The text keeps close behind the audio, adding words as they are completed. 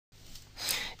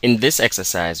in this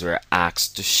exercise, we're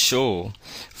asked to show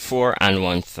 4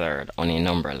 1/3 on a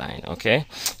number line. Okay,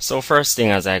 so first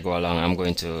thing, as I go along, I'm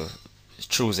going to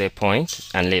choose a point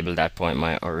and label that point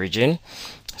my origin.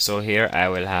 So here I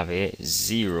will have a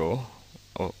 0.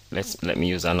 Oh, let me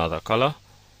use another color.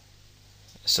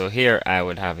 So here I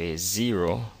would have a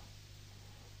 0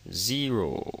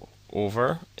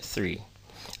 over 3,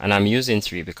 and I'm using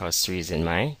 3 because 3 is in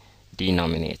my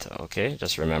denominator. Okay,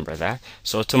 just remember that.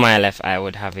 So to my left I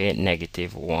would have a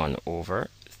negative 1 over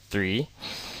 3.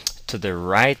 To the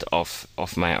right of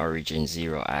my origin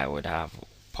 0 I would have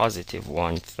positive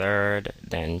 1/3,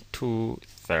 then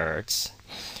 2/3,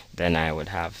 then I would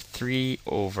have 3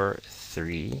 over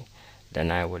 3,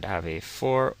 then I would have a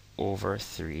 4 over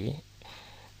 3,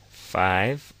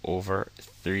 5 over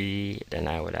 3, then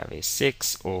I would have a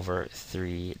 6 over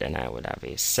 3, then I would have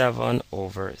a 7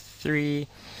 over 3,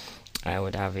 I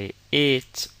would have a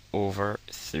 8 over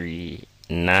 3,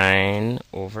 9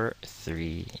 over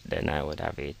 3, then I would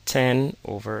have a 10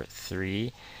 over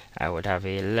 3, I would have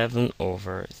a 11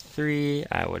 over 3,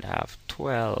 I would have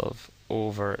 12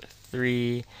 over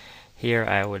 3, here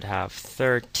I would have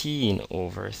 13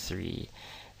 over 3,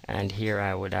 and here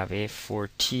I would have a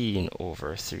 14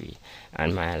 over 3,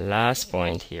 and my last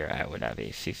point here I would have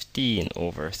a 15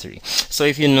 over 3. So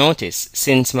if you notice,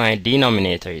 since my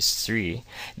denominator is 3,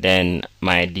 then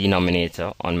my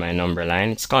denominator on my number line,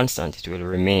 it's constant, it will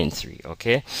remain 3.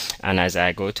 Okay, and as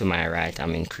I go to my right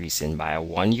I'm increasing by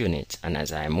 1 unit, and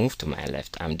as I move to my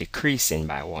left I'm decreasing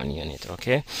by 1 unit.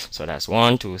 Okay, so that's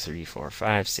 1 2 3 4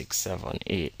 5 6 7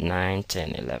 8 9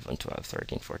 10 11 12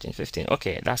 13 14 15.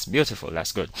 Okay, that's beautiful,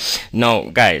 that's good. Now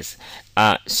guys,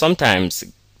 sometimes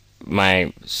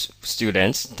my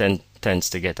students tends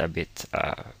to get a bit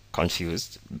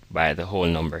confused by the whole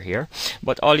number here,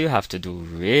 but all you have to do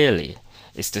really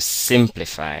is to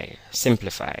simplify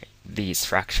these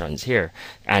fractions here,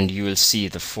 and you will see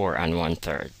the 4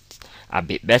 1/3 a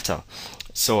bit better.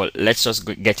 So let's just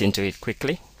get into it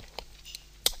quickly.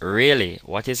 Really,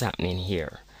 what is happening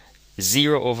here?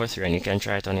 0 over 3, and you can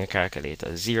try it on your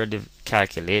calculator. 0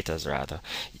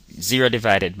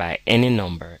 divided by any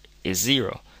number is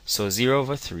 0. So 0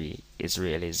 over 3 is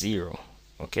really 0.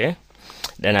 Okay,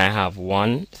 then I have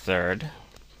 1/3,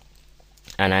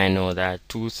 and I know that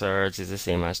 2/3 is the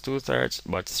same as 2/3,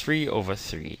 but 3 over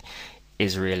 3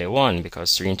 is really 1,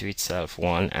 because 3 into itself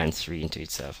 1, and 3 into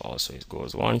itself also it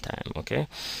goes 1 time. Okay,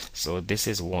 so this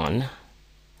is 1,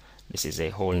 this is a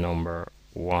whole number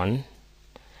 1.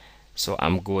 So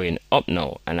I'm going up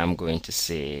now, and I'm going to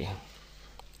say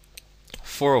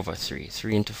 4 over 3.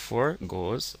 3 into 4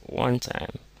 goes 1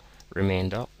 time,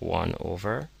 remainder 1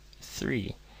 over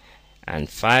 3, and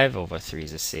 5 over 3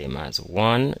 is the same as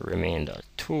 1, remainder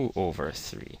 2 over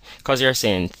 3. Because you're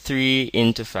saying 3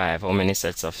 into 5, how many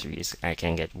sets of 3s? I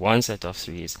can get 1 set of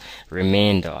 3s,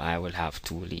 remainder I will have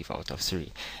 2 leave out of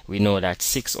 3. We know that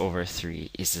 6 over 3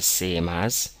 is the same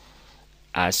as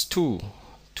 2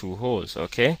 wholes.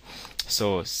 Okay,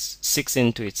 so 3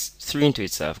 into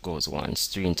itself goes once,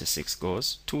 3 into 6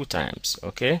 goes 2 times.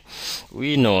 Okay,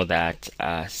 we know that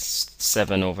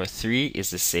 7 over 3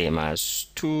 is the same as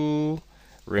 2,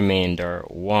 remainder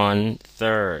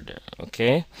 1/3.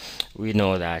 Okay, we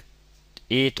know that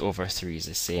 8 over 3 is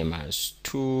the same as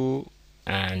 2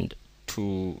 and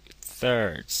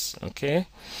 2/3. Okay,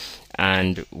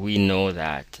 and we know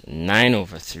that 9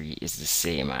 over 3 is the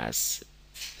same as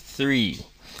 3,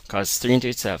 because 3 into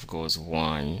itself goes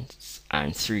once,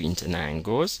 and 3 into 9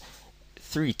 goes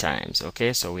 3 times.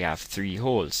 Okay, so we have 3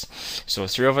 wholes. So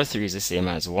 3 over 3 is the same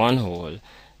as 1 whole,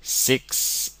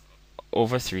 6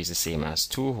 over 3 is the same as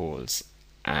 2 wholes,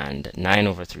 and 9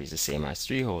 over 3 is the same as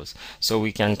 3 wholes. So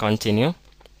we can continue,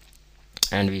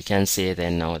 and we can say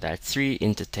then now that 3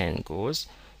 into 10 goes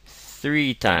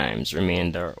 3 times,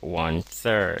 remainder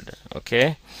 1/3.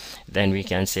 Okay, then we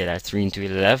can say that 3 into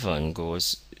 11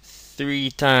 goes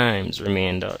 3 times,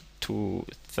 remainder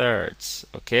 2/3.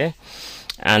 Okay,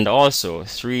 and also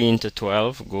 3 into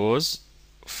 12 goes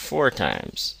 4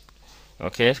 times.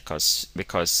 Okay,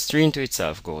 because 3 into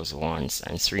itself goes once,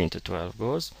 and 3 into 12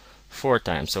 goes 4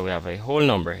 times. So we have a whole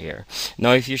number here.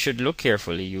 Now if you should look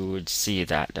carefully, you would see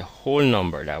that the whole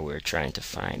number that we're trying to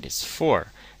find is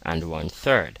 4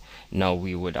 1/3. Now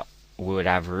we would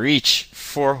have reached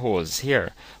 4 wholes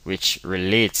here, which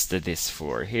relates to this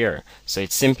 4 here. So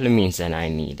it simply means that I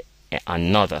need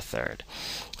another third.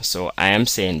 So I am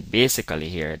saying basically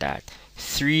here that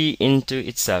 3 into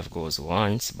itself goes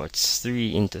once, but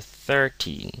 3 into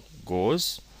 13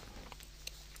 goes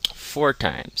 4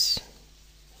 times.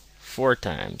 4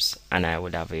 times, and I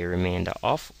would have a remainder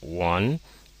of 1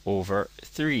 over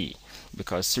 3.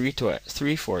 because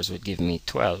 3 fours would give me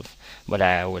 12, but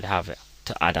I would have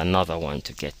to add another one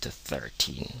to get to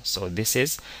 13. So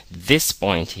this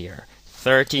point here,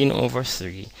 13 over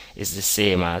 3 is the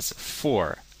same as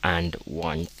 4 and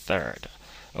 1/3.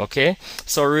 Okay,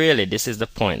 so really this is the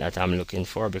point that I'm looking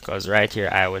for, because right here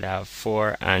I would have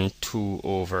 4 and 2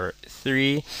 over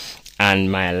 3,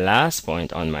 and my last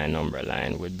point on my number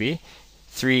line would be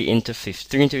 3 into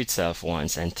itself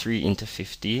once, and 3 into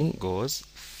 15 goes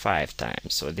 5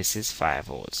 times. So this is 5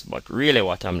 volts. But really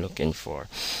what I'm looking for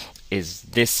is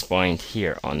this point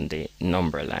here on the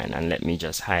number line, and let me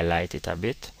just highlight it a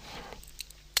bit.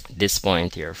 This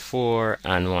point here, 4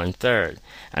 and 1/3,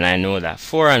 and I know that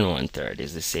 4 and 1/3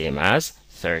 is the same as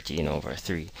 13 over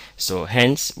 3. So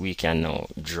hence we can now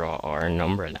draw our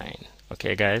number line.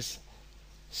 Okay guys,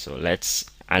 so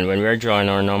and when we're drawing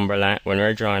our number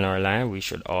line, we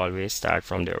should always start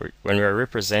from when we're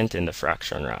representing the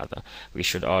fraction rather, we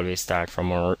should always start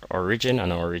from our origin,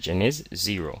 and our origin is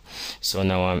 0. So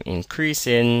now I'm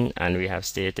increasing, and we have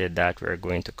stated that we're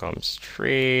going to come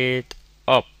straight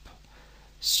up,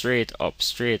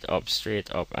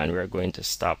 and we're going to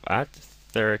stop at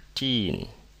 13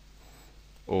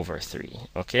 over 3.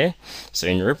 Okay, so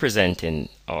in representing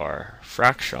our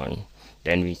fraction,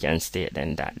 then we can state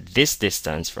then that this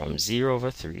distance from 0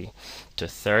 over 3 to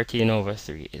 13 over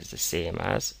 3 is the same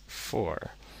as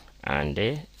 4 and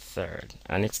 1/3,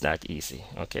 and it's that easy.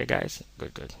 Okay guys,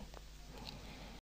 good.